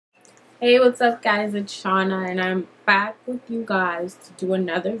Hey, what's up guys? It's Shawnaa and I'm back with you guys to do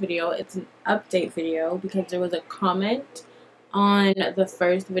another video. It's an update video because there was a comment on the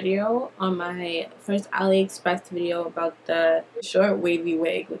first video, on my first AliExpress video about the short wavy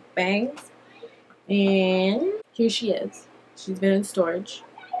wig with bangs. And here she is. She's been in storage.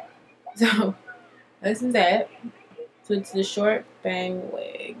 So this is it. So it's the short bang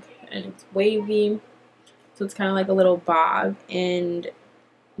wig and it's wavy. So it's kind of like a little bob and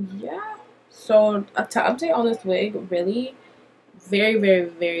yeah. So to update on this wig, really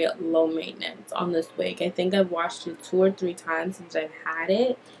very low maintenance on this wig. I think I've washed it 2 or 3 times since I've had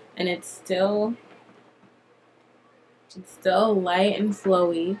it, and it's still light and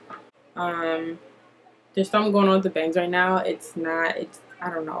flowy. There's something going on with the bangs right now. It's I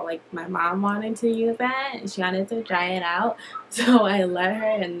don't know, like my mom wanted to use that and she wanted to try it out. So I let her,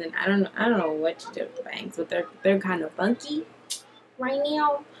 and then I don't know what to do with the bangs, but they're kind of funky right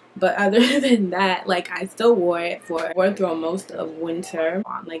now. But other than that, like I still wore it through most of winter.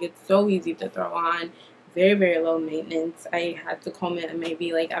 Like it's so easy to throw on, very low maintenance. I had to comb it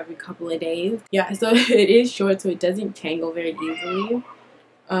maybe like every couple of days. Yeah, so it is short, so it doesn't tangle very easily.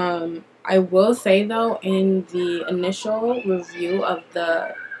 I will say though, in the initial review of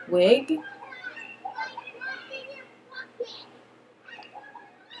the wig,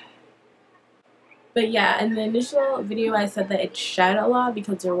 but yeah, in the initial video I said that it shed a lot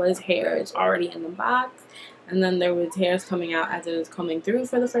because there was hairs already in the box, and then there was hairs coming out as it was coming through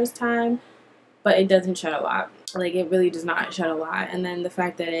for the first time, but it doesn't shed a lot. Like it really does not shed a lot. And then the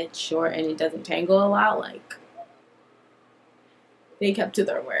fact that it's short and it doesn't tangle a lot, like they kept to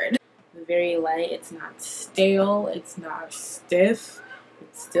their word. Very light, it's not stale, it's not stiff.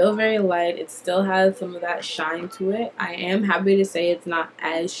 It's still very light. It still has some of that shine to it. I am happy to say it's not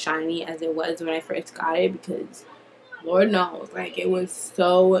as shiny as it was when I first got it, because Lord knows, like it was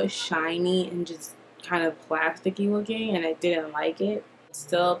so shiny and just kind of plasticky looking, and I didn't like it. It's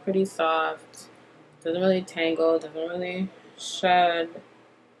still pretty soft. Doesn't really tangle. Doesn't really shed.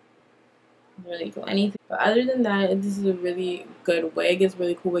 Doesn't really do anything. But other than that, this is a really good wig. It's a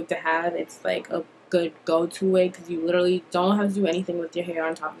really cool wig to have. It's like a good go-to wig because you literally don't have to do anything with your hair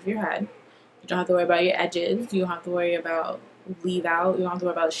on top of your head. You don't have to worry about your edges. You don't have to worry about leave out. You don't have to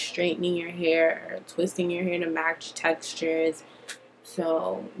worry about straightening your hair or twisting your hair to match textures.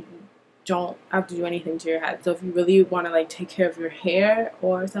 So you don't have to do anything to your head. So if you really want to like take care of your hair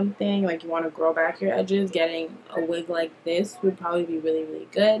or something, like you want to grow back your edges, getting a wig like this would probably be really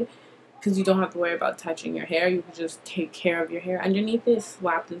good. Because you don't have to worry about touching your hair. You can just take care of your hair underneath it,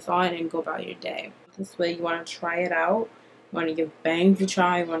 slap this on, and go about your day. This way, you want to try it out. You want to give bangs a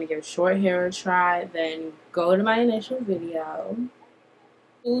try. You want to give short hair a try. Then go to my initial video.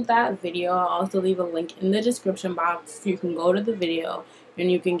 To that video, I'll also leave a link in the description box. You can go to the video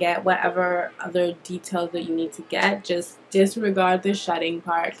and you can get whatever other details that you need to get. Just disregard the shedding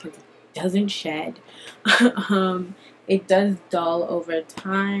part because it doesn't shed. It does dull over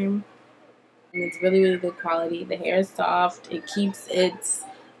time. And it's really good quality. The hair is soft. It keeps its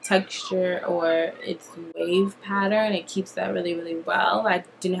texture or its wave pattern. It keeps that really well. I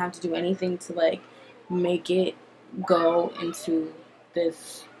didn't have to do anything to like make it go into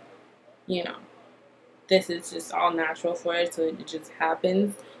this, you know, this is just all natural for it, so it just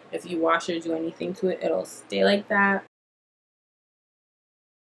happens. If you wash or do anything to it, it'll stay like that.